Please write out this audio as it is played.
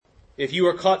if you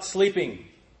were caught sleeping,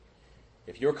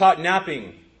 if you were caught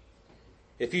napping,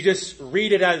 if you just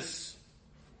read it as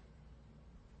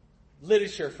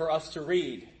literature for us to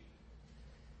read,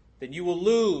 then you will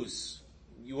lose,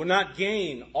 you will not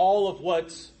gain all of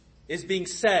what is being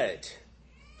said.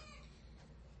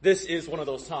 This is one of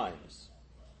those times.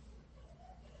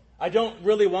 I don't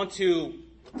really want to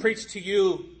preach to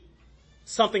you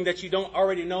something that you don't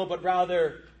already know, but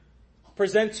rather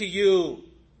present to you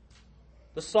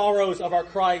the sorrows of our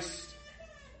Christ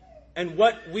and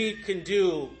what we can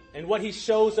do and what he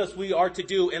shows us we are to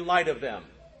do in light of them.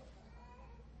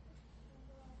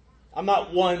 I'm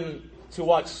not one to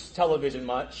watch television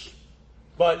much,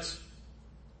 but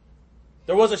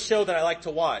there was a show that I like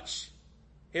to watch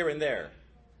here and there.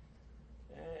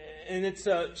 And it's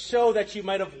a show that you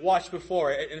might have watched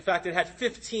before. In fact, it had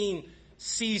 15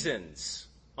 seasons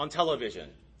on television.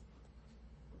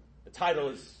 The title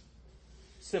is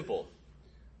simple.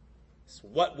 It's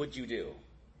What Would You Do?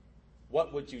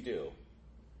 What would you do?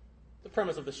 The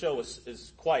premise of the show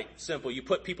is quite simple. You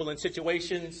put people in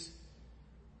situations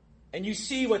and you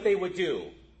see what they would do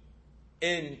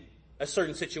in a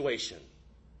certain situation.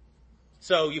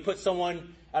 So you put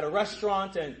someone at a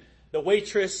restaurant and the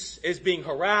waitress is being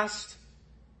harassed,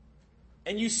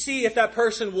 and you see if that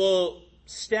person will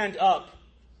stand up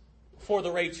for the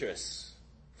waitress,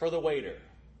 for the waiter.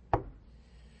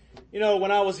 You know,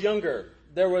 when I was younger,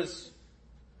 there was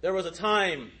a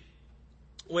time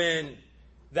when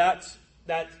that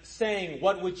saying,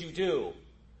 what would you do?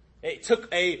 It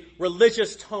took a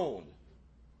religious tone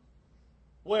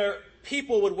where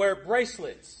people would wear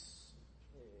bracelets.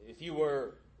 If you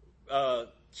were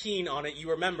keen on it,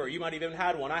 you remember. You might even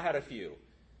had one. I had a few.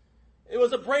 It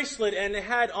was a bracelet and it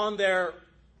had on there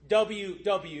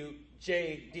WWJD.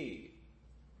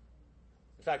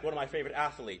 In fact, one of my favorite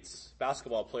athletes,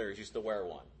 basketball players, used to wear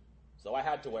one. So I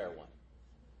had to wear one.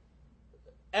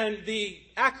 And the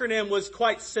acronym was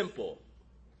quite simple.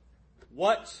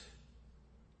 What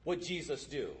would Jesus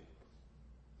do?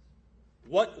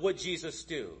 What would Jesus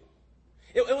do?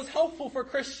 It was helpful for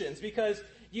Christians because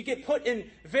you get put in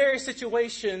various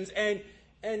situations and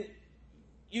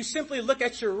you simply look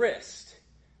at your wrist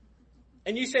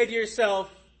and you say to yourself,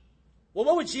 well,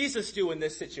 what would Jesus do in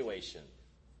this situation?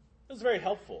 It was very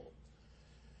helpful.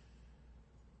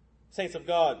 Saints of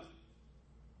God,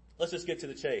 let's just get to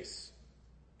the chase,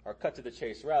 or cut to the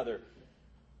chase rather.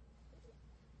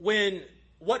 When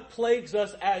what plagues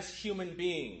us as human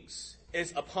beings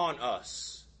is upon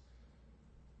us,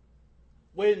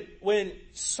 when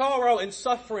sorrow and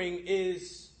suffering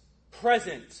is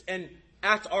present and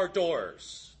at our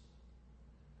doors,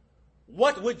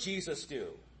 what would Jesus do?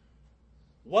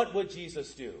 What would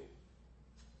Jesus do?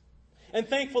 And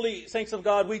thankfully, saints of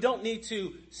God, we don't need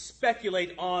to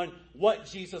speculate on what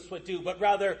Jesus would do, but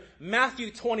rather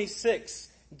Matthew 26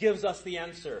 gives us the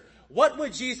answer. What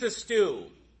would Jesus do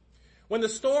when the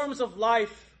storms of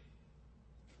life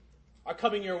are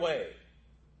coming your way?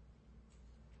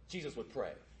 Jesus would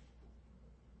pray.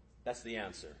 That's the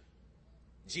answer.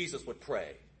 Jesus would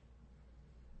pray.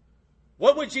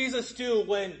 What would Jesus do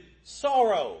when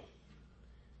sorrow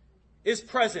is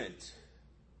present?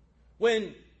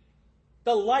 When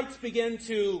the lights begin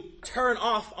to turn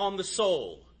off on the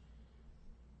soul?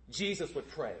 Jesus would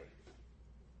pray.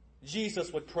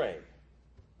 Jesus would pray.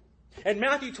 And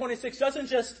Matthew 26 doesn't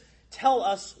just tell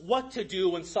us what to do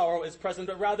when sorrow is present,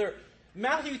 but rather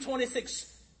Matthew 26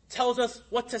 tells us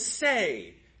what to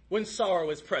say when sorrow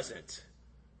is present.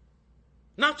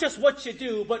 Not just what you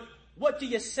do, but what do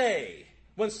you say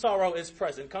when sorrow is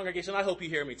present? Congregation, I hope you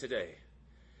hear me today.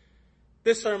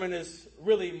 This sermon is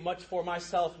really much for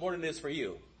myself more than it is for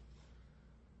you.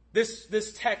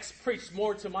 This text preached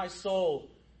more to my soul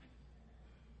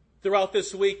throughout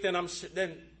this week than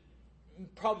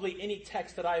probably any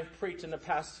text that I've preached in the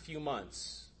past few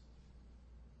months.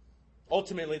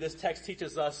 Ultimately, this text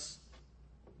teaches us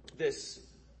this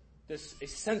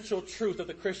essential truth of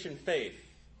the Christian faith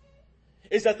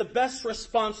is that the best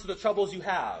response to the troubles you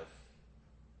have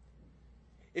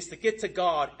is to get to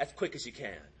God as quick as you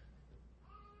can.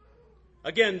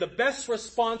 Again, the best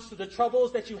response to the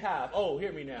troubles that you have, oh,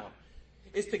 hear me now,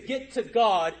 is to get to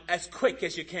God as quick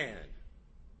as you can.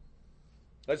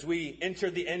 As we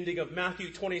enter the ending of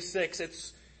Matthew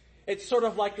 26, it's sort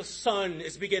of like the sun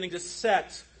is beginning to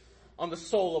set on the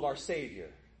soul of our Savior.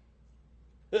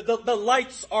 The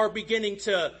lights are beginning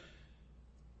to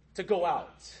go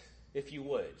out, if you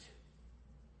would.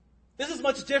 This is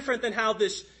much different than how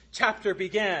this chapter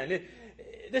began.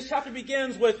 This chapter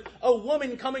begins with a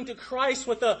woman coming to Christ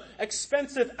with an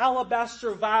expensive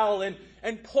alabaster vial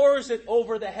and pours it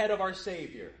over the head of our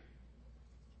Savior.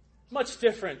 Much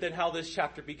different than how this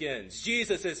chapter begins.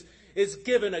 Jesus is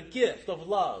given a gift of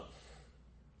love.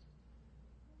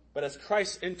 But as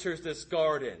Christ enters this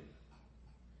garden,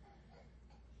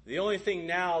 the only thing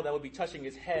now that would be touching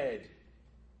his head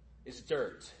is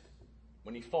dirt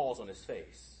when he falls on his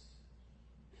face.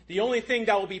 The only thing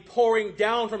that will be pouring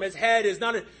down from his head is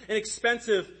not an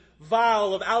expensive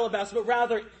vial of alabaster, but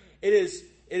rather it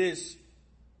is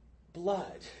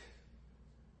blood.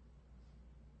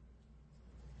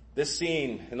 This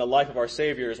scene in the life of our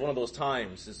Savior is one of those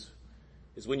times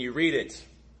is when you read it,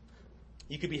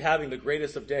 you could be having the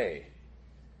greatest of day.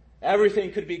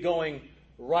 Everything could be going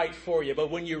right for you. But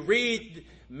when you read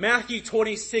Matthew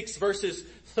 26 verses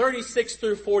 36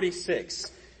 through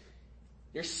 46,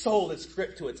 your soul is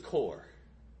gripped to its core.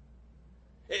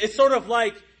 It's sort of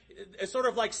like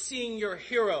seeing your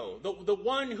hero, the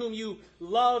one whom you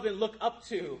love and look up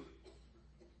to,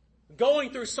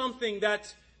 going through something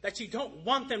that you don't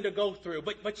want them to go through,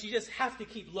 but you just have to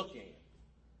keep looking.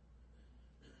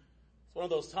 It's one of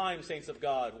those times, saints of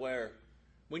God, where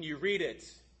when you read it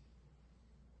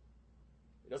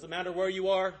doesn't matter where you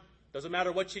are, doesn't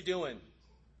matter what you're doing,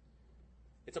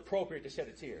 it's appropriate to shed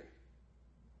a tear.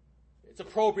 It's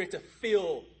appropriate to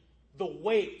feel the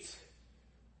weight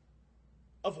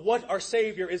of what our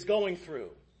Savior is going through.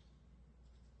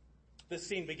 This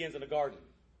scene begins in a garden.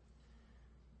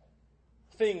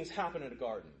 Things happen in a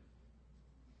garden.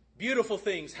 Beautiful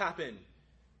things happen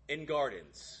in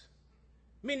gardens.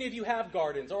 Many of you have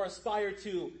gardens or aspire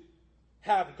to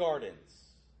have gardens.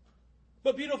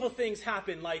 But beautiful things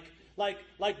happen like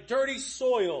dirty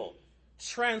soil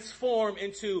transform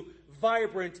into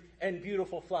vibrant and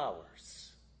beautiful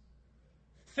flowers.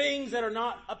 Things that are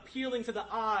not appealing to the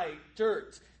eye,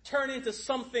 dirt, turn into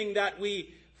something that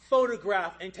we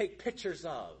photograph and take pictures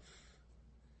of.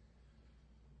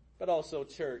 But also,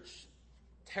 church,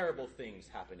 terrible things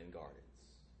happen in gardens.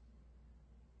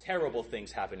 Terrible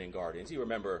things happen in gardens. You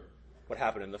remember what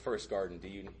happened in the first garden,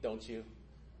 don't you?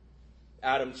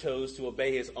 Adam chose to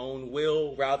obey his own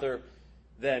will rather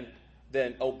than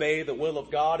obey the will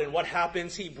of God. And what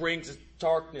happens? He brings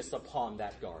darkness upon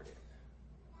that garden.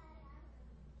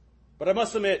 But I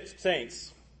must admit,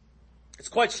 saints, it's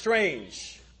quite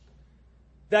strange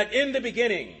that in the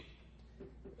beginning,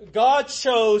 God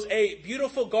chose a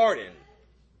beautiful garden.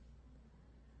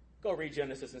 Go read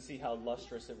Genesis and see how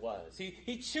lustrous it was.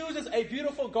 He chooses a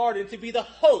beautiful garden to be the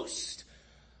host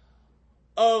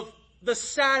of the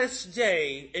saddest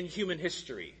day in human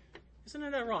history. Isn't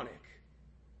it ironic?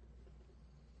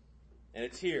 And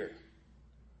it's here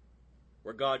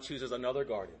where God chooses another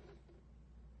garden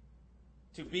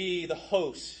to be the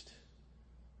host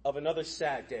of another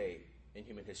sad day in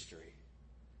human history.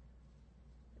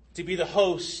 To be the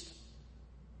host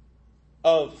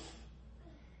of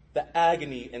the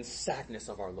agony and sadness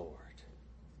of our Lord.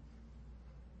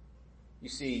 You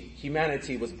see,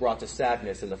 humanity was brought to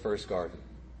sadness in the first garden.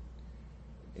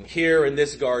 And here in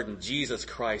this garden, Jesus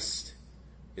Christ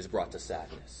is brought to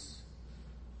sadness.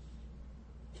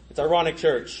 It's ironic,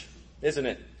 church, isn't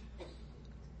it?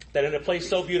 That in a place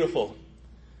so beautiful,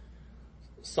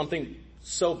 something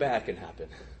so bad can happen.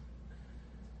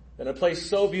 In a place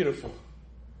so beautiful,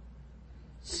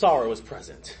 sorrow is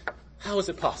present. How is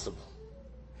it possible?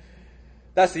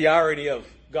 That's the irony of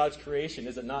God's creation,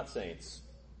 is it not, saints?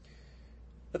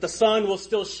 That the sun will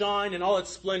still shine in all its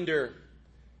splendor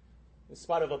in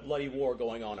spite of a bloody war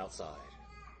going on outside.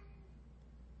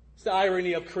 It's the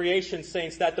irony of creation,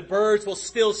 saints, that the birds will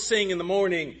still sing in the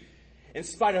morning in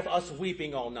spite of us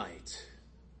weeping all night.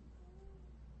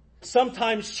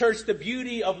 Sometimes, church, the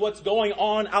beauty of what's going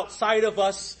on outside of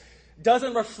us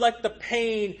doesn't reflect the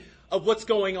pain of what's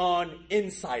going on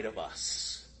inside of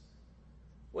us.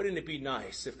 Wouldn't it be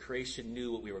nice if creation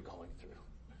knew what we were going through?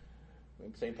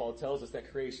 When St. Paul tells us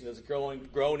that creation is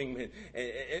groaning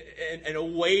and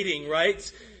awaiting,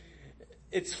 right?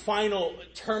 Its final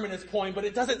terminus point, but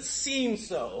it doesn't seem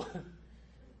so.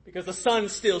 Because the sun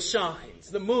still shines,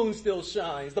 the moon still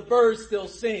shines, the birds still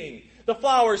sing, the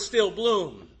flowers still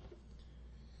bloom.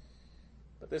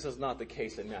 But this is not the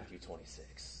case in Matthew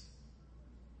 26.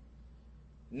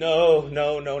 No.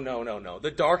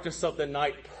 The darkness of the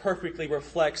night perfectly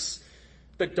reflects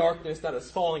the darkness that is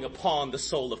falling upon the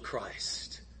soul of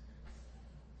Christ.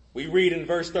 We read in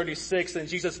verse 36, and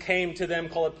Jesus came to them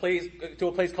to a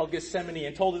place called Gethsemane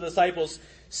and told the disciples,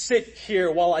 sit here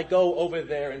while I go over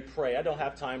there and pray. I don't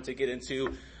have time to get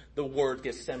into the word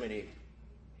Gethsemane,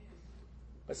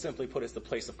 but simply put, it's the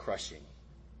place of crushing.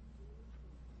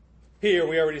 Here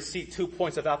we already see 2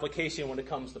 points of application when it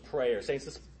comes to prayer.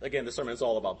 Saints, again, the sermon is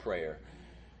all about prayer.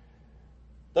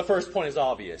 The first point is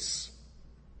obvious.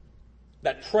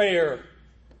 That prayer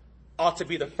ought to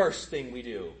be the first thing we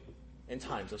do in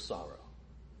times of sorrow.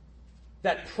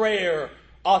 That prayer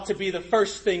ought to be the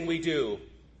first thing we do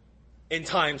in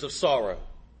times of sorrow.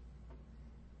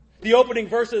 The opening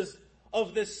verses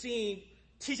of this scene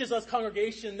teaches us,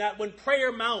 congregation, that when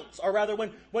prayer mounts, or rather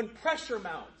when pressure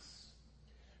mounts,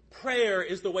 prayer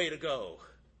is the way to go.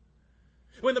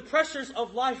 When the pressures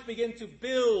of life begin to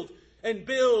build and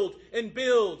build and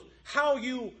build, how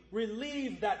you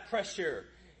relieve that pressure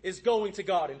is going to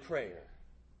God in prayer.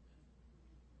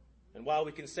 And while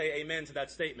we can say amen to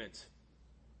that statement,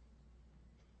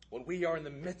 when we are in the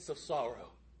midst of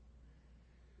sorrow,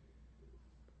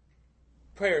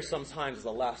 prayer sometimes is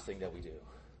the last thing that we do.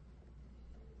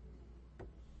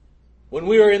 When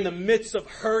we are in the midst of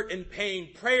hurt and pain,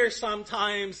 prayer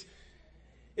sometimes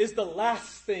is the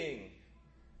last thing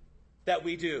that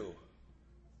we do.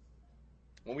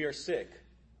 When we are sick,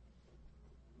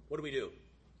 what do?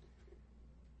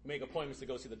 We make appointments to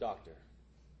go see the doctor.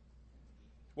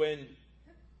 When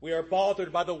we are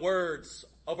bothered by the words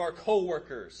of our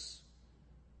coworkers,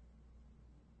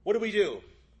 what do?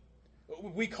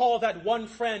 We call that one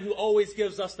friend who always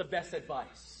gives us the best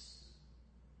advice.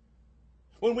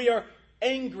 When we are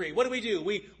angry, what do?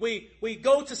 We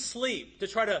go to sleep to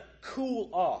try to cool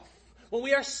off. When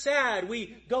we are sad,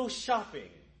 we go shopping.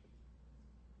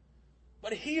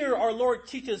 But here our Lord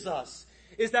teaches us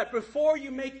is that before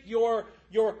you make your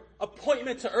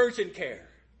appointment to urgent care,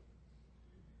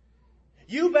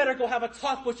 you better go have a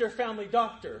talk with your family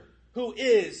doctor, who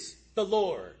is the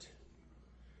Lord.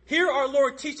 Here our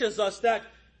Lord teaches us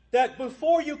that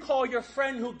before you call your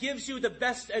friend who gives you the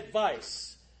best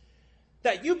advice,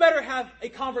 that you better have a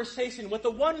conversation with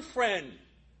the one friend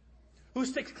who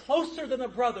sticks closer than a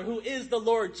brother, who is the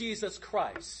Lord Jesus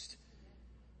Christ.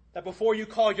 That before you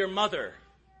call your mother,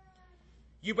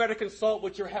 you better consult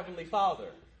with your Heavenly Father.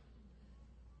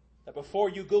 That before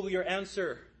you Google your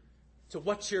answer to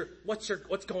what's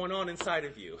going on inside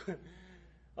of you.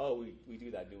 Oh, we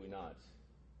do that, do we not?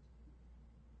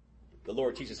 The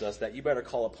Lord teaches us that you better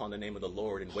call upon the name of the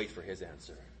Lord and wait for His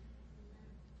answer.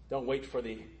 Don't wait for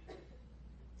the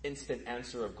instant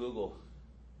answer of Google.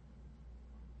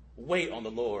 Wait on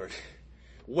the Lord.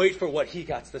 Wait for what He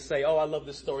got to say. Oh, I love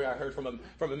this story I heard from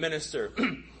a minister.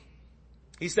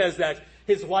 He says that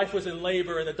his wife was in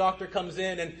labor and the doctor comes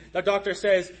in and the doctor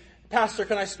says, "Pastor,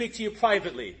 can I speak to you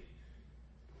privately?"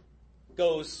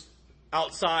 Goes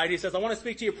outside. He says, "I want to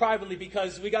speak to you privately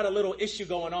because we got a little issue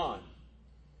going on.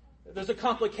 There's a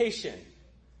complication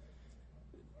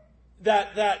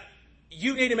that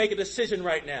you need to make a decision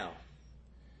right now.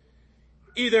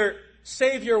 Either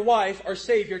save your wife or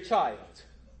save your child.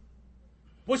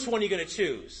 Which one are you going to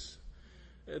choose?"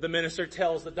 The minister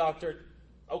tells the doctor,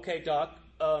 "Okay, doc,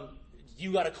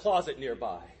 you got a closet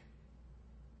nearby."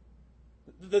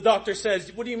 The doctor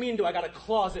says, "What do you mean, do I got a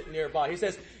closet nearby?" He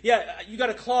says, "Yeah, you got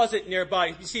a closet nearby.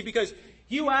 You see, because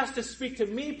you asked to speak to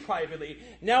me privately.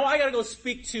 Now I got to go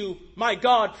speak to my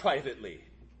God privately.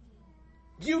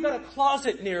 You got a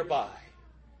closet nearby."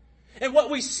 And what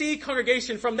we see,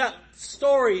 congregation, from that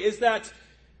story is that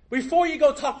before you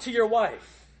go talk to your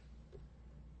wife,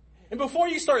 and before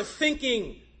you start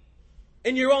thinking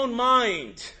in your own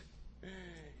mind,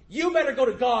 you better go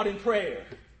to God in prayer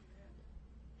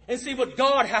and see what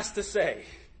God has to say.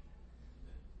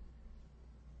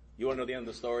 You want to know the end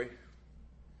of the story?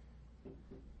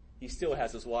 He still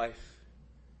has his wife,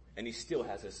 and he still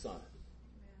has his son.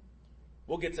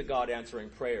 We'll get to God answering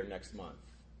prayer next month.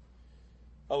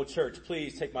 Oh, church,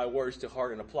 please take my words to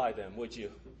heart and apply them, would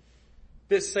you?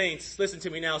 This, saints, listen to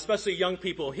me now, especially young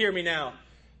people, hear me now.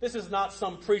 This is not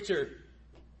some preacher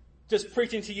just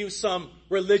preaching to you some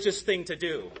religious thing to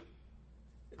do.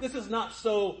 This is not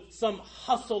some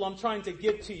hustle I'm trying to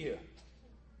give to you.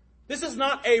 This is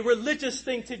not a religious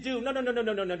thing to do.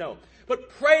 No. But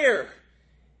prayer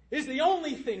is the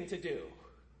only thing to do.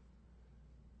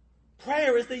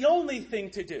 Prayer is the only thing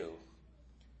to do.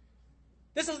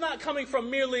 This is not coming from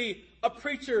merely a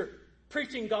preacher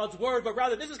preaching God's word, but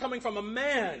rather this is coming from a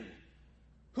man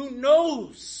who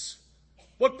knows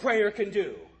what prayer can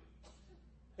do.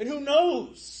 And who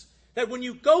knows that when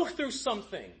you go through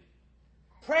something,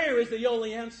 prayer is the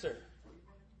only answer.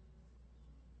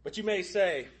 But you may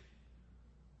say,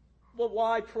 "Well,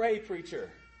 why pray,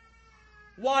 preacher?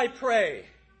 Why pray?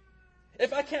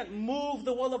 If I can't move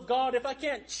the will of God, if I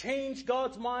can't change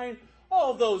God's mind,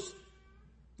 all those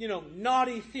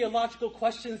naughty theological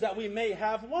questions that we may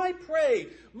have, why pray?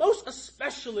 Most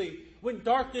especially when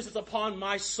darkness is upon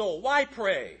my soul. Why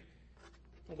pray?"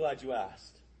 I'm glad you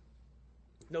asked.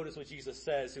 Notice what Jesus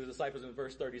says to his disciples in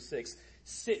verse 36.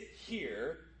 "Sit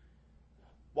here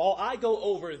while I go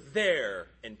over there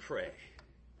and pray."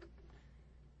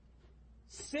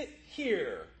 sit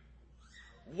here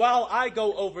while I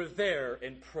go over there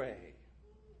and pray.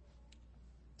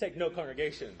 Take note,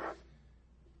 congregation,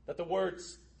 that the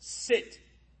words sit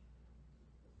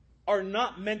are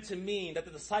not meant to mean that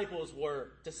the disciples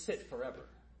were to sit forever.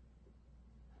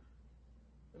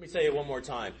 Let me say it one more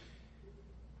time.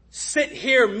 Sit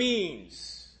here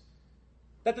means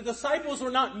that the disciples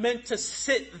were not meant to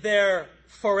sit there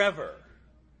forever,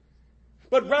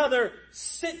 but rather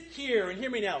sit here, and hear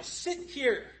me now, sit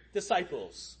here,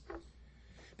 disciples,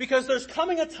 because there's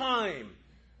coming a time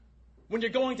when you're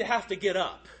going to have to get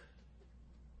up.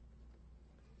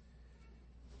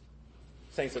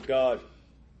 Saints of God,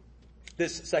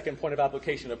 this second point of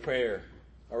application of prayer,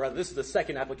 or rather this is the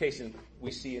second application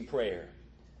we see in prayer,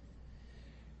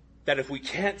 that if we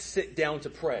can't sit down to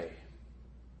pray,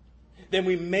 then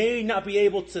we may not be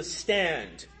able to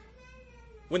stand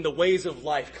when the waves of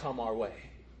life come our way.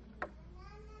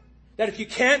 That if you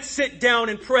can't sit down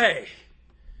and pray,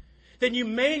 then you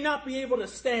may not be able to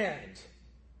stand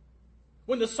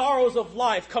when the sorrows of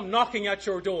life come knocking at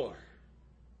your door.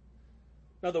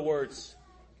 In other words,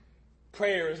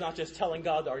 prayer is not just telling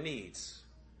God our needs,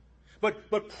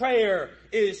 but prayer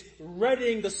is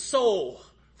readying the soul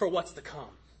for what's to come.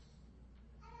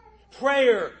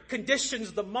 Prayer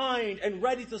conditions the mind and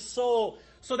readies the soul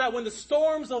so that when the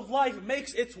storms of life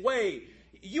makes its way,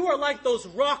 you are like those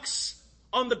rocks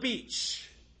on the beach.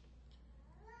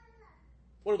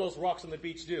 What do those rocks on the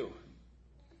beach do?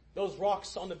 Those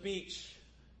rocks on the beach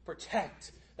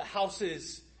protect the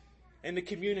houses and the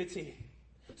community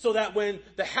so that when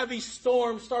the heavy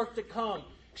storms start to come,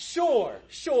 sure,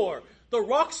 the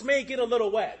rocks may get a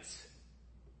little wet,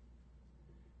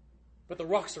 but the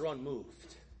rocks are unmoved.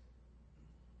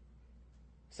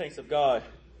 Saints of God,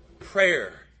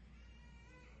 prayer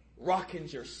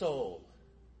rockens your soul,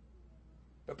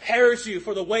 prepares you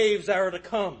for the waves that are to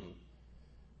come.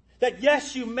 That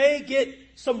yes, you may get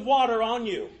some water on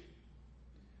you,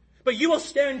 but you will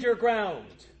stand your ground.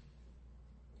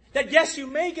 That yes, you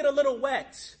may get a little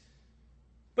wet,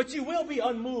 but you will be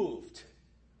unmoved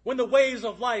when the waves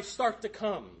of life start to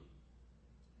come.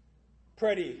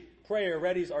 Prayer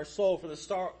readies our soul for the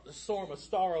storm of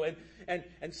sorrow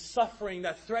and suffering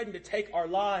that threaten to take our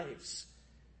lives.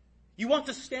 You want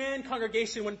to stand,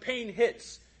 congregation, when pain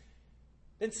hits,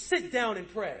 then sit down and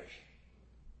pray.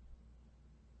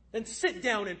 Then sit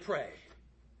down and pray.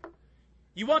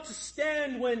 You want to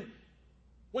stand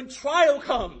when trial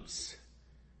comes,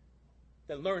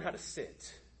 then learn how to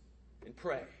sit and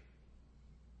pray.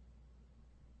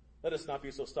 Let us not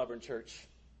be so stubborn, church,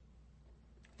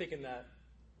 thinking that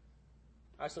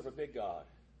I serve a big God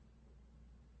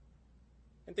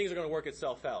and things are going to work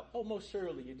itself out. Oh, most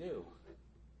surely you do.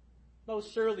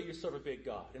 Most surely you serve a big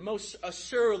God. And most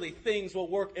assuredly things will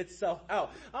work itself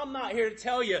out. I'm not here to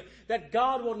tell you that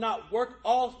God will not work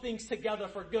all things together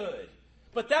for good.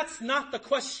 But that's not the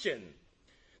question.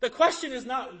 The question is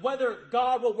not whether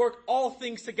God will work all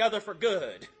things together for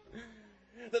good.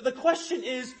 The question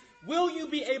is, will you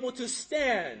be able to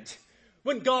stand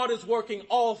when God is working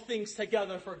all things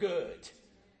together for good?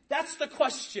 That's the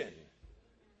question.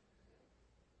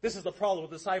 This is the problem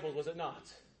with the disciples, was it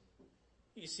not?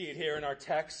 You see it here in our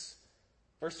text.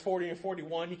 Verse 40 and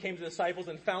 41, he came to the disciples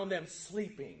and found them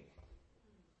sleeping.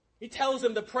 He tells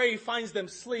them to pray, finds them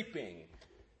sleeping.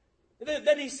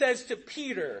 Then he says to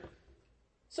Peter,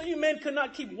 so you men could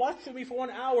not keep watch with me for 1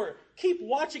 hour. Keep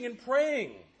watching and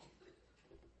praying.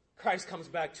 Christ comes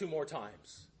back 2 more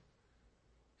times.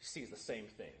 He sees the same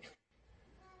thing.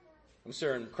 I'm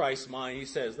sure in Christ's mind, he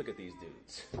says, look at these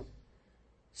dudes.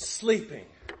 Sleeping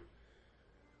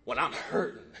when I'm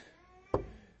hurting.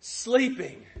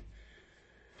 Sleeping.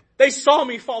 They saw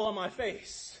me fall on my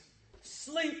face.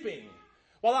 Sleeping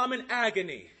while I'm in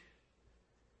agony.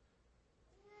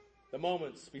 The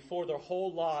moments before their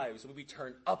whole lives will be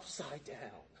turned upside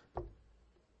down.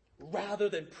 Rather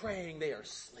than praying, they are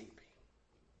sleeping.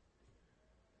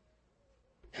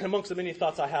 And amongst the many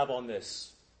thoughts I have on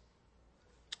this,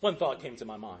 one thought came to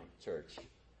my mind, church.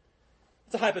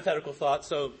 It's a hypothetical thought,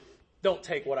 so don't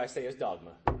take what I say as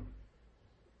dogma.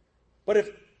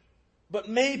 But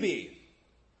maybe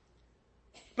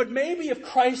if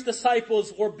Christ's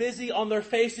disciples were busy on their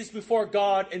faces before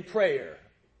God in prayer,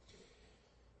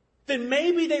 then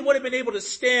maybe they would have been able to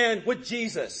stand with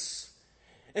Jesus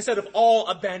instead of all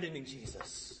abandoning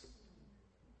Jesus.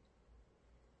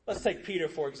 Let's take Peter,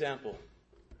 for example.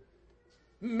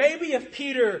 Maybe if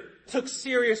Peter took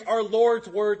serious our Lord's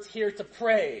words here to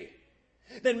pray,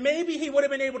 then maybe he would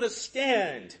have been able to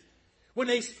stand when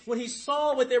he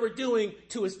saw what they were doing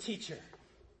to his teacher.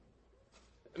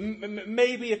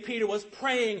 Maybe if Peter was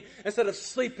praying instead of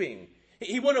sleeping,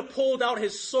 He wouldn't have pulled out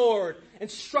his sword and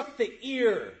struck the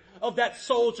ear of that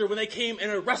soldier when they came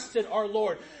and arrested our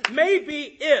Lord.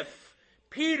 Maybe if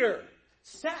Peter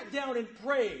sat down and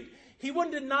prayed, he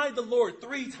wouldn't deny the Lord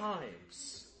 3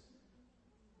 times.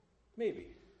 Maybe.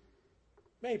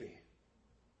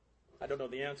 I don't know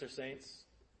the answer, saints.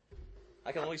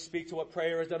 I can only speak to what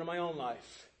prayer has done in my own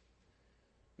life.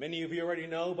 Many of you already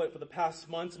know, but for the past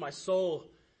months, my soul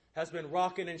has been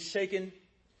rocking and shaking.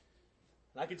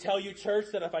 And I can tell you, church,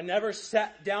 that if I never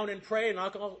sat down and prayed,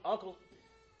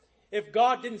 if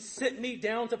God didn't sit me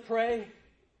down to pray,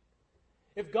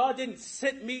 if God didn't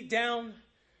sit me down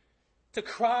to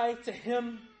cry to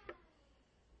Him,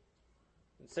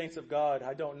 and saints of God,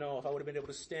 I don't know if I would have been able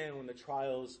to stand when the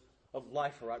trials of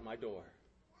life are at my door.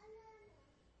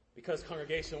 Because,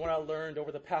 congregation, what I learned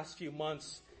over the past few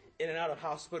months in and out of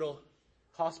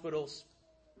hospitals,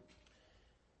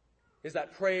 is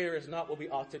that prayer is not what we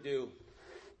ought to do,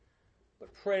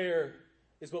 but prayer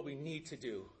is what we need to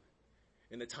do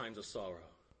in the times of sorrow.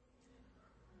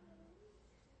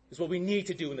 It's what we need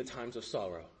to do in the times of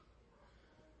sorrow.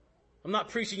 I'm not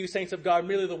preaching you, saints of God,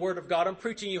 merely the Word of God. I'm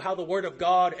preaching you how the Word of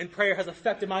God and prayer has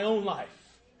affected my own life.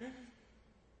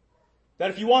 That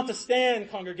if you want to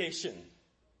stand, congregation,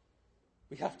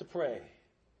 we have to pray.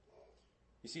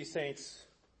 You see, saints,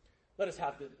 let us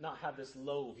not have this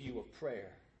low view of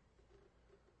prayer.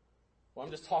 Well,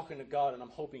 I'm just talking to God and I'm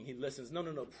hoping He listens. No.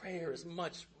 Prayer is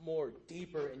much more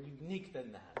deeper and unique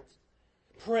than that.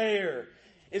 Prayer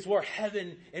is where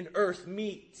heaven and earth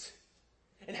meet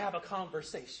and have a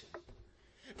conversation.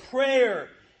 Prayer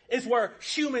is where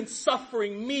human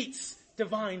suffering meets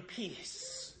divine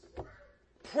peace.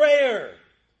 Prayer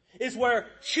is where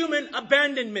human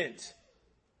abandonment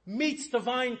meets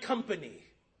divine company.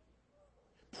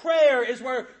 Prayer is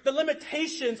where the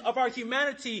limitations of our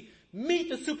humanity meet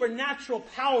the supernatural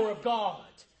power of God.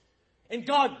 And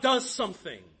God does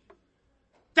something.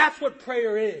 That's what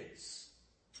prayer is.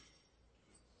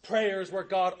 Prayer is where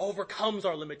God overcomes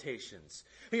our limitations.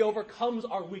 He overcomes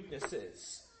our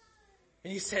weaknesses.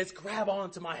 And He says, grab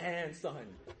onto my hand,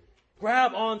 son.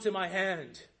 Grab onto my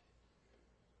hand.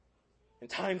 In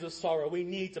times of sorrow, we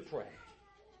need to pray.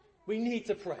 We need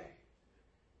to pray.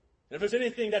 And if there's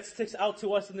anything that sticks out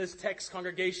to us in this text,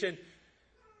 congregation,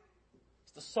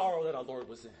 it's the sorrow that our Lord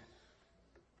was in.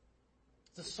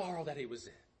 It's the sorrow that He was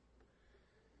in.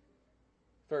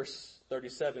 Verse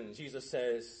 37, Jesus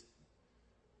says,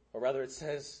 or rather it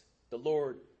says, the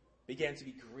Lord began to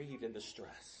be grieved and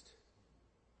distressed.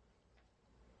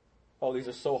 Oh, these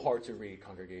are so hard to read,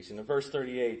 congregation. In verse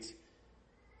 38,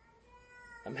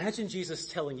 imagine Jesus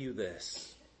telling you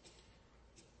this.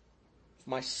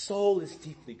 My soul is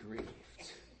deeply grieved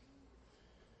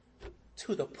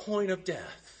to the point of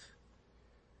death.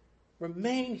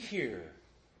 Remain here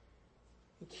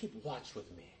and keep watch with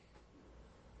me.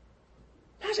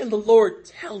 Imagine the Lord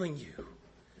telling you.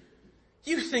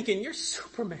 You thinking you're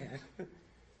Superman.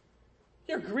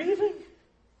 You're grieving?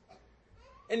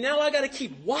 And now I got to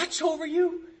keep watch over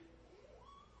you?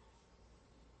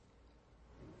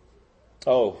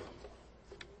 Oh,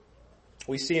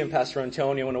 we see him, Pastor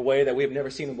Antonio, in a way that we have never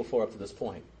seen him before up to this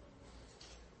point.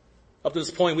 Up to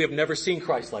this point, we have never seen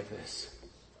Christ like this.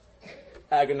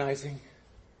 Agonizing,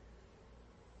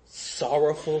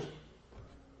 sorrowful,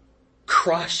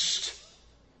 crushed,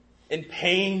 in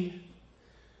pain.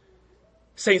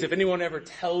 Saints, if anyone ever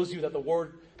tells you that the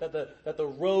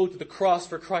road to the cross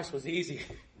for Christ was easy,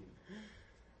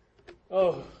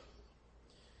 oh,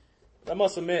 I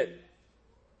must admit,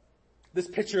 this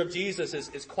picture of Jesus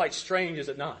is quite strange, is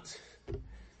it not?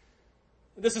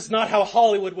 This is not how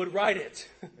Hollywood would write it.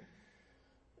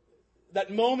 That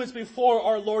moments before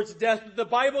our Lord's death, the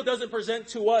Bible doesn't present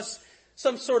to us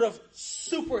some sort of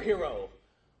superhero,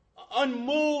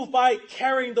 unmoved by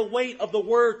carrying the weight of the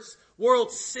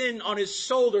world's sin on his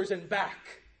shoulders and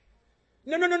back.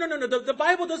 No. The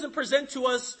Bible doesn't present to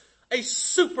us a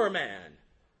Superman.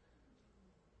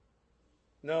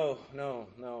 No.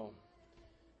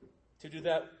 To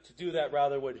do that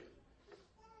rather would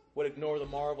ignore the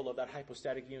marvel of that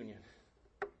hypostatic union.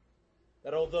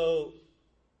 That although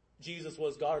Jesus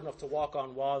was God enough to walk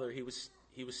on water, he was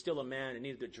still a man and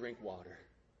needed to drink water.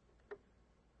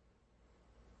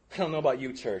 I don't know about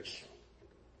you, church,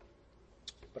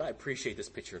 but I appreciate this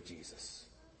picture of Jesus.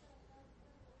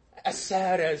 As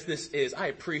sad as this is, I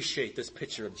appreciate this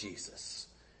picture of Jesus.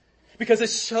 Because it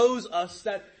shows us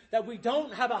that we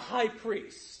don't have a high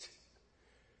priest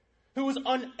who is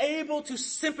unable to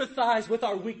sympathize with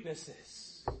our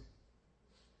weaknesses.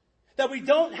 That we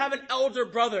don't have an elder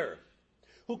brother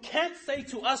who can't say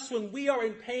to us when we are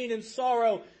in pain and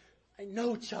sorrow, I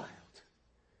know, child.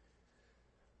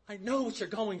 I know what you're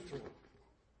going through.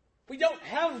 We don't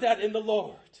have that in the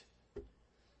Lord.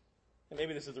 And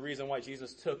maybe this is the reason why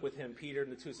Jesus took with him Peter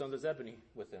and the two sons of Zebedee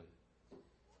with him.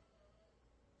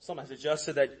 Some have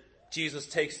suggested that Jesus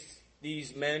takes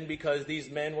these men because these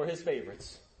men were his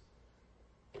favorites.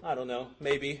 I don't know,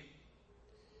 maybe.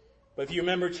 But if you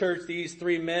remember, church, these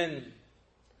three men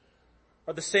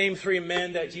are the same three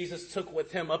men that Jesus took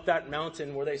with him up that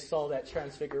mountain where they saw that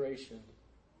transfiguration.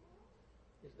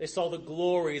 They saw the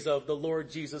glories of the Lord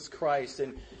Jesus Christ.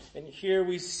 And here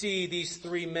we see these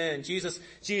three men. Jesus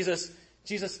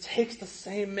takes the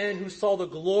same men who saw the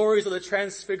glories of the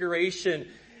transfiguration,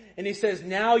 and he says,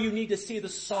 now you need to see the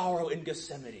sorrow in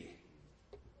Gethsemane.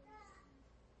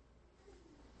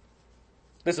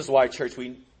 This is why, church,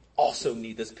 we also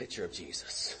need this picture of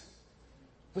Jesus.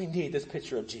 We need this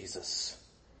picture of Jesus.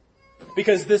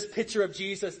 Because this picture of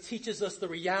Jesus teaches us the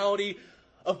reality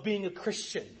of being a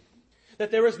Christian. That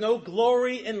there is no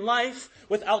glory in life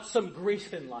without some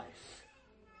grief in life.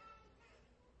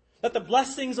 That the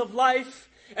blessings of life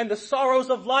and the sorrows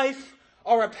of life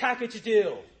are a package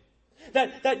deal.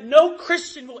 That no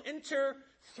Christian will enter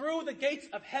through the gates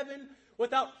of heaven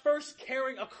without first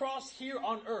carrying a cross here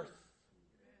on earth.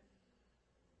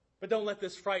 But don't let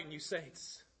this frighten you,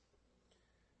 saints.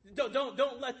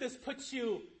 Don't let this put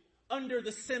you under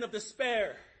the sin of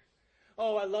despair.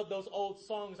 Oh, I love those old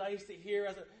songs I used to hear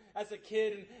as a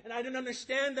kid, and I didn't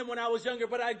understand them when I was younger,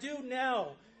 but I do now.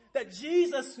 That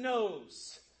Jesus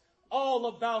knows all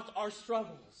about our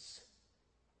struggles.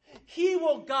 He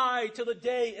will guide till the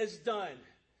day is done.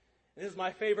 And this is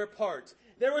my favorite part.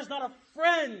 There is not a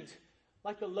friend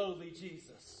like the lowly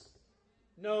Jesus.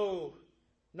 No,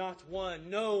 not one.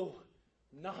 No,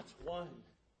 not one.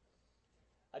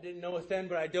 I didn't know it then,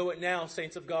 but I know it now,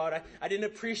 saints of God. I didn't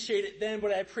appreciate it then,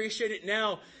 but I appreciate it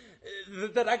now.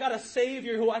 That I got a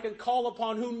Savior who I can call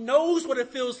upon, who knows what it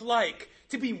feels like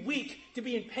to be weak, to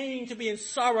be in pain, to be in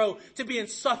sorrow, to be in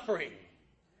suffering.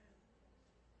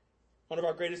 One of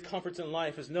our greatest comforts in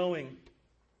life is knowing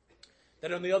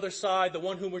that on the other side, the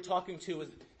one whom we're talking to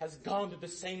has gone through the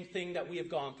same thing that we have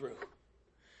gone through.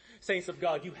 Saints of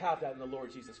God, you have that in the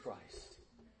Lord Jesus Christ.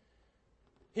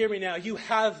 Hear me now. You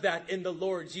have that in the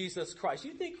Lord Jesus Christ.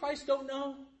 You think Christ don't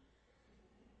know?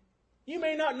 You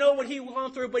may not know what He's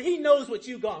gone through, but He knows what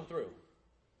you've gone through.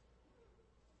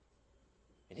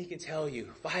 And He can tell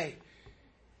you,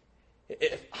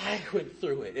 if I went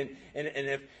through it,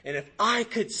 and if I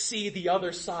could see the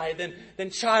other side, then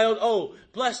child, oh,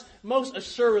 blessed, most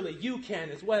assuredly you can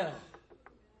as well.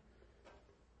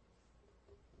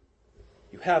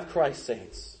 You have Christ,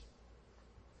 saints.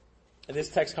 In this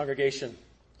text, congregation,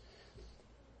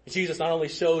 Jesus not only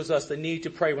shows us the need to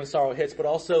pray when sorrow hits, but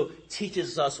also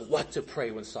teaches us what to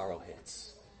pray when sorrow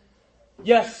hits.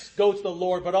 Yes, go to the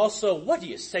Lord, but also, what do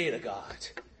you say to God?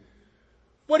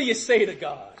 What do you say to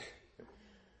God?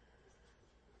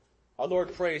 Our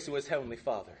Lord prays to His Heavenly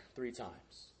Father 3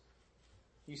 times.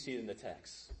 You see it in the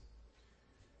text.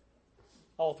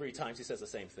 All 3 times He says the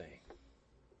same thing.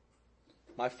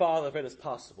 My Father, if it is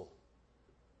possible,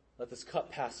 let this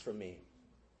cup pass from me.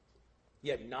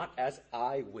 Yet not as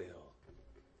I will,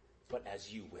 but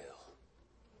as you will.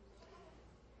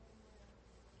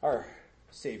 Our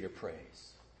Savior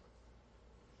prays.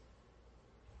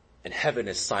 And heaven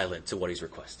is silent to what He's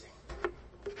requesting.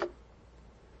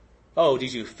 Oh,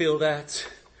 did you feel that?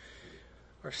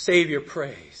 Our Savior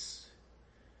prays.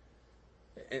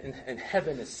 And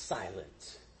heaven is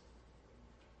silent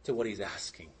to what He's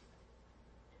asking.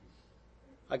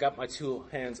 I got my 2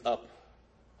 hands up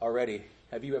already.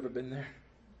 Have you ever been there?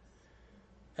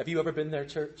 Have you ever been there,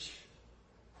 church?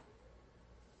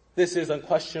 This is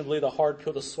unquestionably the hard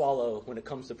pill to swallow when it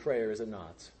comes to prayer, is it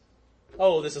not?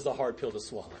 Oh, this is a hard pill to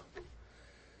swallow.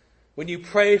 When you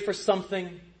pray for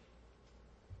something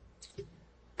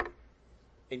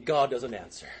and God doesn't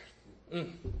answer.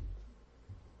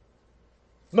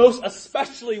 Most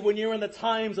especially when you're in the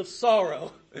times of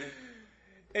sorrow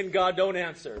and God don't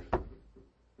answer.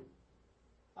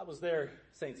 I was there,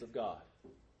 saints of God.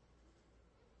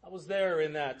 I was there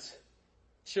in that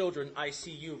children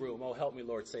ICU room. Oh, help me,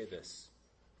 Lord, say this.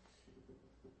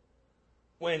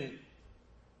 When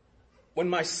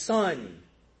my son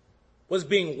was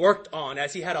being worked on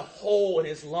as he had a hole in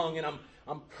his lung, and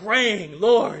I'm praying,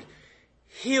 Lord,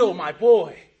 heal my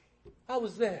boy. I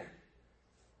was there.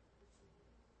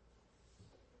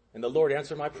 And the Lord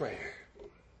answered my prayer.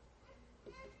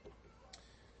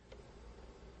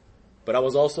 But I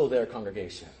was also there,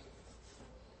 congregation,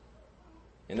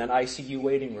 in that ICU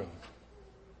waiting room,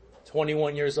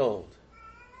 21 years old,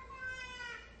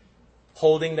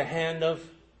 holding the hand of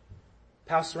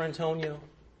Pastor Antonio,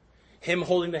 him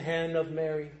holding the hand of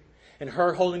Mary, and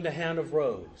her holding the hand of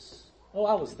Rose. Oh,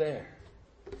 I was there.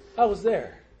 I was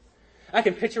there. I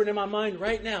can picture it in my mind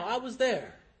right now. I was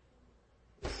there.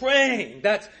 Praying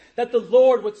that the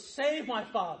Lord would save my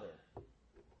father.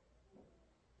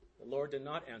 The Lord did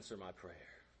not answer my prayer.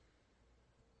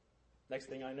 Next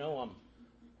thing I know,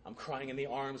 I'm crying in the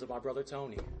arms of my brother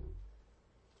Tony.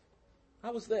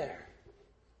 I was there.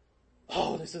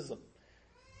 Oh, this is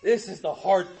the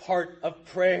hard part of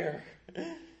prayer.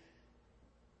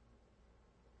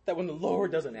 That when the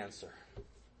Lord doesn't answer.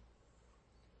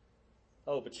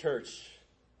 Oh, but church,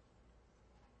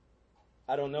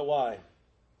 I don't know why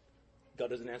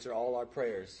God doesn't answer all our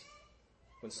prayers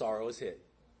when sorrow is hit.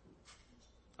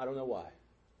 I don't know why.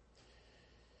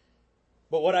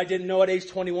 But what I didn't know at age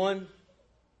 21,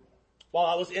 while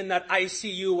I was in that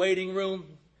ICU waiting room,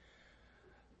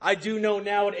 I do know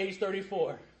now at age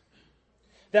 34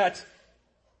 that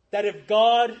if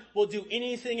God will do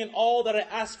anything and all that I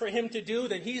ask for him to do,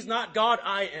 then he's not God,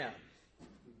 I am.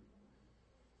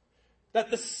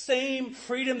 That the same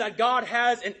freedom that God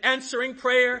has in answering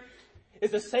prayer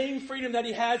is the same freedom that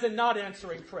he has in not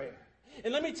answering prayer.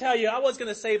 And let me tell you, I was going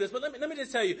to say this, but let me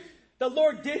just tell you, the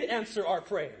Lord did answer our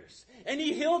prayers. And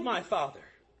he healed my father.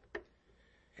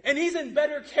 And he's in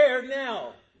better care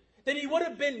now than he would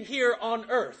have been here on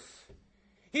earth.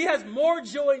 He has more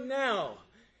joy now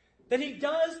than he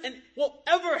does and will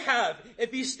ever have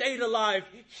if he stayed alive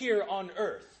here on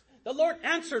earth. The Lord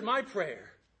answered my prayer.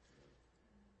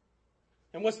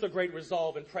 And what's the great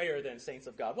resolve in prayer then, saints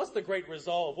of God? What's the great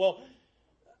resolve? Well,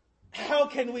 how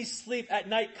can we sleep at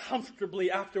night comfortably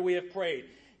after we have prayed?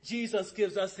 Jesus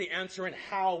gives us the answer in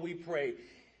how we pray.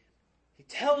 He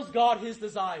tells God his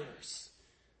desires.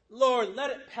 Lord,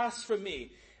 let it pass from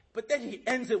me. But then he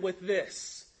ends it with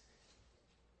this.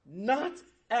 Not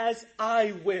as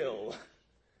I will,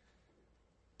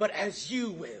 but as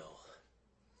you will.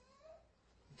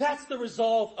 That's the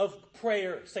resolve of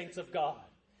prayer, saints of God.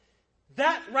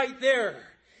 That right there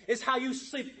is how you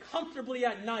sleep comfortably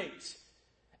at night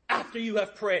after you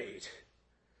have prayed.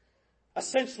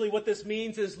 Essentially what this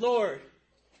means is, Lord,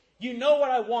 you know what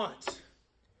I want.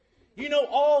 You know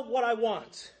all what I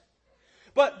want.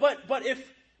 But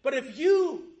if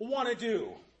you want to do,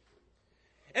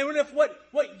 and if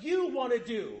what you want to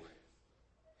do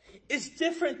is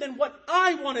different than what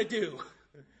I want to do,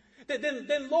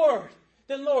 then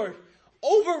Lord,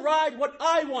 override what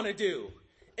I want to do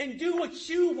and do what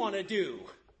you want to do.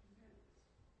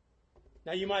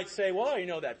 Now you might say, well, you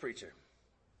know that, preacher.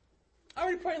 I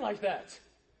already pray like that.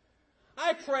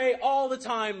 I pray all the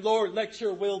time, Lord, let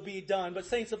your will be done. But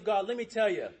saints of God, let me tell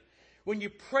you, when you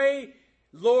pray,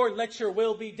 Lord, let your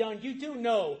will be done, you do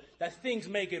know that things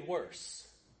may get worse.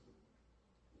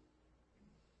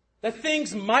 That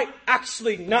things might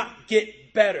actually not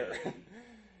get better.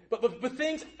 But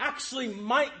things actually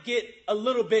might get a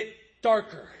little bit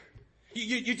darker.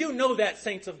 You do know that,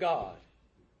 saints of God.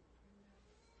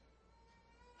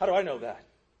 How do I know that?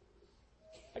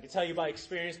 I can tell you by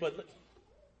experience, but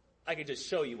I can just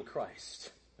show you with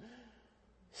Christ.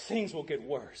 Things will get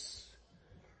worse.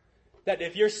 That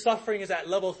if your suffering is at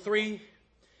level 3,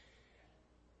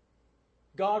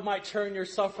 God might turn your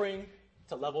suffering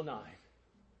to level 9.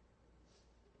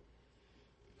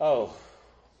 Oh,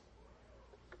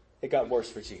 it got worse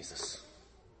for Jesus.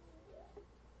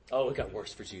 Oh, it got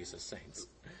worse for Jesus, saints.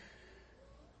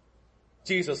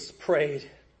 Jesus prayed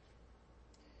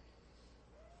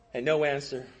and no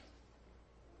answer.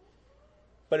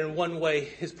 But in one way,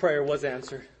 his prayer was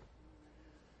answered.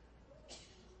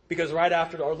 Because right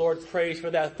after our Lord prays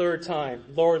for that third time,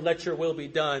 Lord, let your will be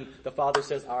done, the Father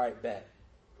says, all right, bet.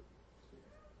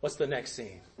 What's the next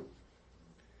scene?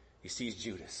 He sees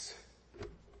Judas.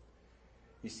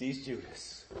 He sees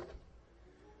Judas.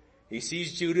 He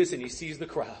sees Judas and he sees the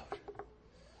crowd.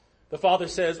 The Father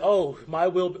says, oh, my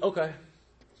will, okay.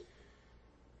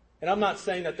 And I'm not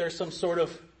saying that there's some sort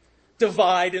of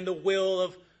divide in the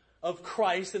will of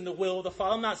Christ and the will of the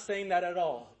Father. I'm not saying that at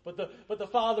all. But the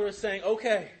Father is saying,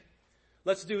 okay,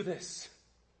 let's do this.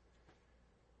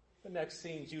 The next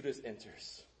scene, Judas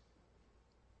enters.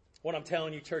 What I'm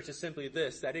telling you, church, is simply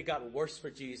this, that it got worse for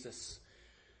Jesus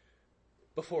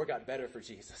before it got better for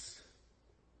Jesus.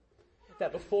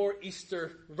 That before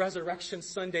Easter Resurrection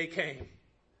Sunday came,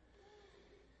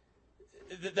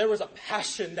 there was a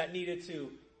passion that needed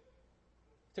to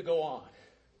go on.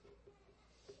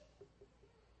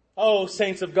 Oh,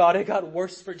 saints of God, it got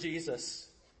worse for Jesus.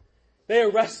 They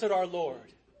arrested our Lord.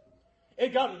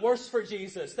 It got worse for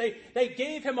Jesus. They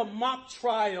gave him a mock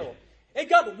trial. It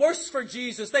got worse for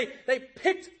Jesus. They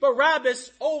picked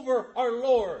Barabbas over our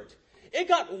Lord. It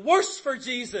got worse for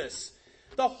Jesus.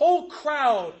 The whole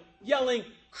crowd yelling,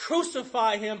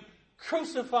 crucify him,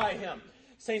 crucify him.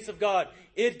 Saints of God,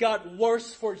 it got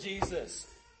worse for Jesus.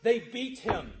 They beat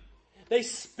him. They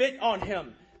spit on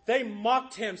him. They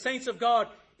mocked him. Saints of God,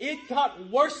 it got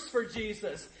worse for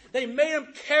Jesus. They made him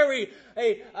carry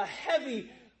a heavy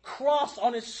cross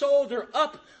on his shoulder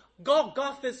up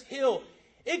Golgotha's hill.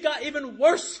 It got even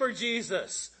worse for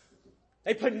Jesus.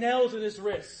 They put nails in his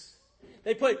wrists.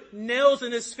 They put nails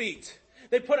in his feet.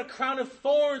 They put a crown of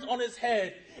thorns on his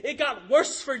head. It got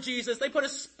worse for Jesus. They put a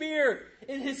spear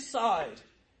in his side.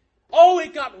 Oh,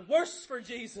 it got worse for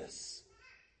Jesus.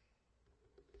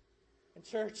 And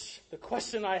church, the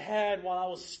question I had while I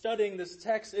was studying this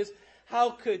text is,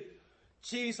 how could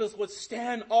Jesus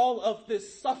withstand all of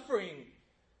this suffering?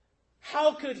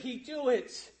 How could he do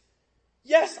it?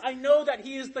 Yes, I know that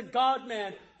he is the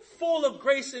God-man, full of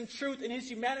grace and truth in his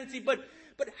humanity, but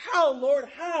how, Lord,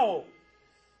 how?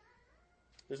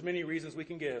 There's many reasons we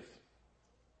can give.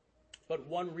 But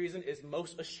one reason is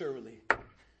most assuredly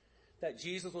that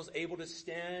Jesus was able to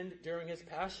stand during his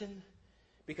passion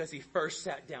because he first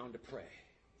sat down to pray.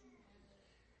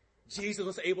 Jesus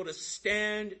was able to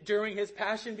stand during his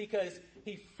passion because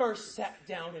he first sat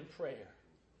down in prayer.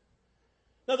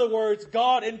 In other words,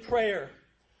 God in prayer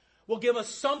will give us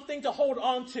something to hold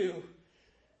on to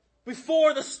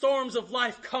before the storms of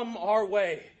life come our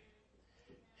way.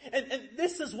 And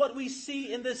this is what we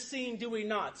see in this scene, do we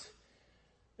not?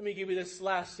 Let me give you this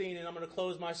last scene and I'm going to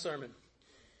close my sermon.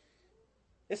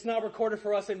 It's not recorded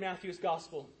for us in Matthew's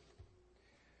gospel.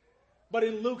 But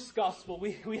in Luke's gospel,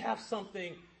 we have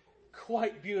something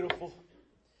quite beautiful.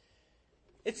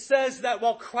 It says that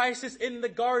while Christ is in the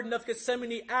Garden of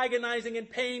Gethsemane, agonizing in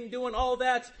pain, doing all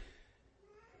that,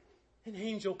 an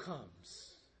angel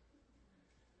comes.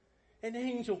 An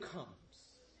angel comes.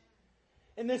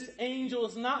 And this angel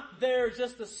is not there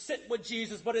just to sit with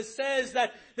Jesus, but it says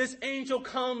that this angel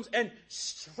comes and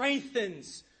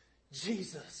strengthens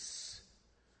Jesus.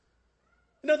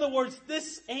 In other words,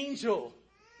 this angel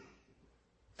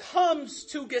comes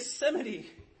to Gethsemane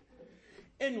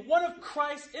in one of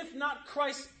Christ's, if not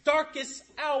Christ's, darkest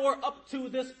hour up to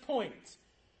this point.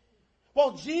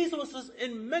 While Jesus was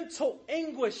in mental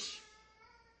anguish,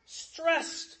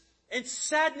 stressed, in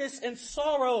sadness and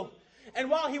sorrow, and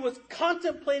while he was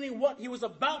contemplating what he was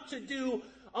about to do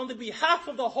on the behalf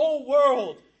of the whole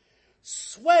world,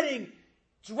 sweating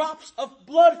drops of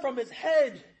blood from his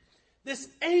head, this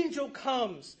angel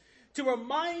comes to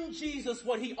remind Jesus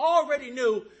what he already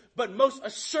knew, but most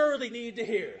assuredly needed to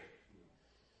hear.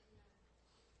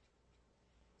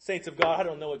 Saints of God, I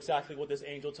don't know exactly what this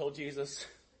angel told Jesus.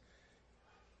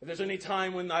 If there's any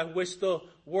time when I wish the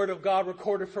Word of God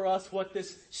recorded for us what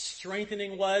this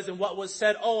strengthening was and what was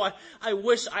said, I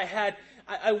wish I had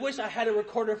it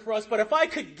recorded for us. But if I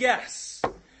could guess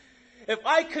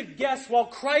while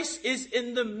Christ is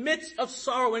in the midst of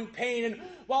sorrow and pain, and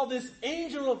while this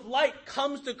angel of light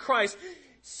comes to Christ,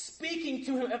 speaking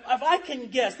to him, if I can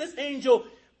guess, this angel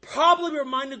probably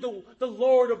reminded the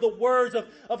Lord of the words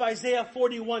of Isaiah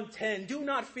 41:10. Do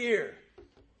not fear,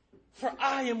 for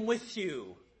I am with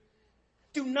you.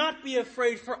 Do not be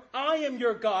afraid, for I am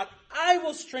your God. I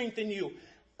will strengthen you.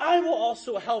 I will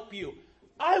also help you.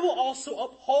 I will also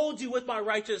uphold you with my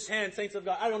righteous hand. Saints of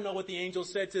God, I don't know what the angel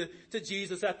said to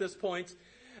Jesus at this point.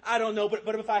 I don't know,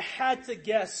 but if I had to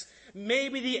guess,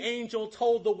 maybe the angel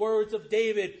told the words of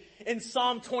David in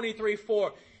Psalm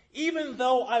 23:4. Even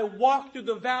though I walk through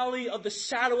the valley of the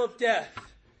shadow of death,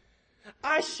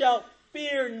 I shall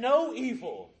fear no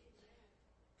evil,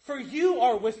 for you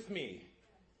are with me.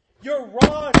 Your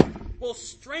rod will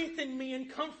strengthen me and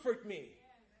comfort me.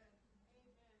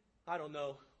 I don't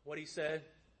know what he said.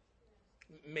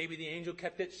 Maybe the angel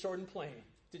kept it short and plain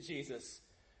to Jesus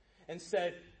and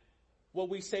said what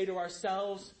we say to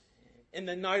ourselves in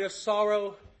the night of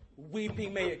sorrow,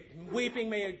 weeping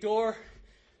may endure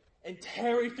and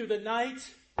tarry through the night,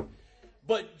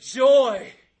 but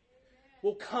joy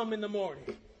will come in the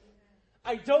morning.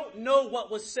 I don't know what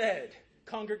was said,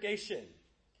 congregation.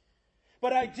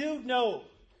 But I do know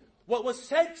what was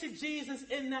said to Jesus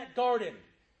in that garden.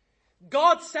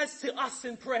 God says to us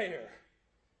in prayer.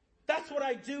 That's what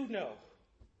I do know.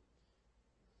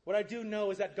 What I do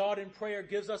know is that God in prayer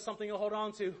gives us something to hold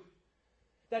on to.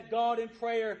 That God in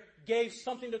prayer gave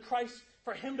something to Christ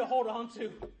for him to hold on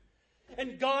to.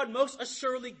 And God most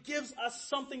assuredly gives us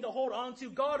something to hold on to.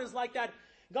 God is like that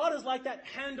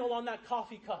handle on that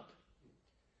coffee cup.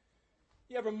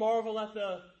 You ever marvel at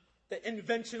the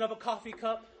invention of a coffee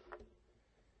cup?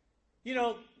 You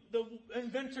know, the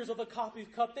inventors of the coffee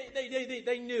cup,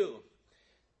 they knew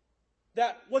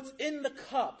that what's in the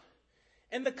cup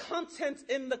and the contents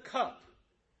in the cup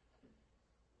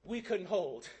we couldn't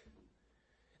hold.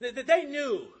 That they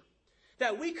knew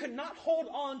that we could not hold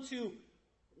on to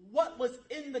what was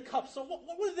in the cup. So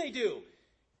what do?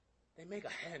 They make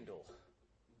a handle.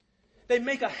 They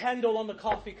make a handle on the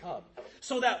coffee cup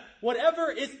so that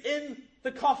whatever is in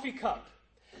the coffee cup,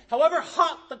 however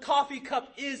hot the coffee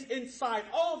cup is inside,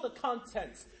 all the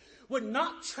contents would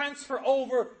not transfer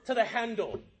over to the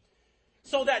handle.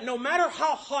 So that no matter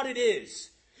how hot it is,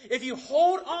 if you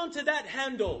hold on to that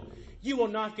handle, you will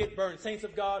not get burned. Saints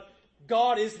of God,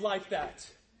 God is like that.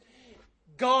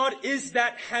 God is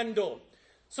that handle.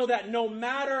 So that no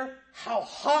matter how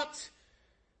hot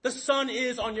the sun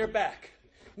is on your back,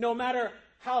 no matter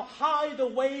how high the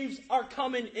waves are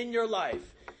coming in your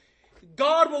life,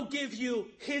 God will give you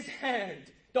his hand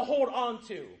to hold on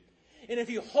to. And if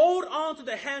you hold on to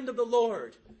the hand of the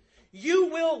Lord, you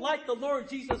will, like the Lord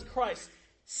Jesus Christ,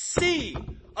 see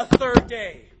a third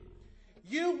day.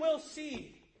 You will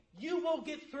see. You will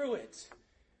get through it.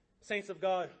 Saints of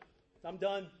God, I'm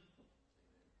done.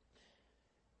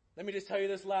 Let me just tell you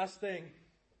this last thing.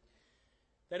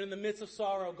 That in the midst of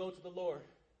sorrow, go to the Lord.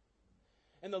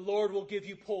 And the Lord will give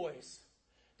you poise.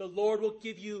 The Lord will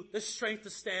give you the strength to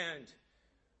stand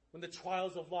when the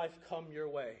trials of life come your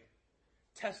way.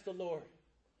 Test the Lord.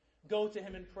 Go to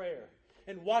him in prayer.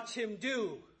 And watch him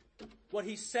do what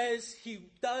he says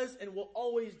he does and will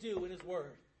always do in his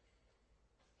word.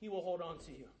 He will hold on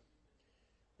to you.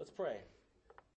 Let's pray.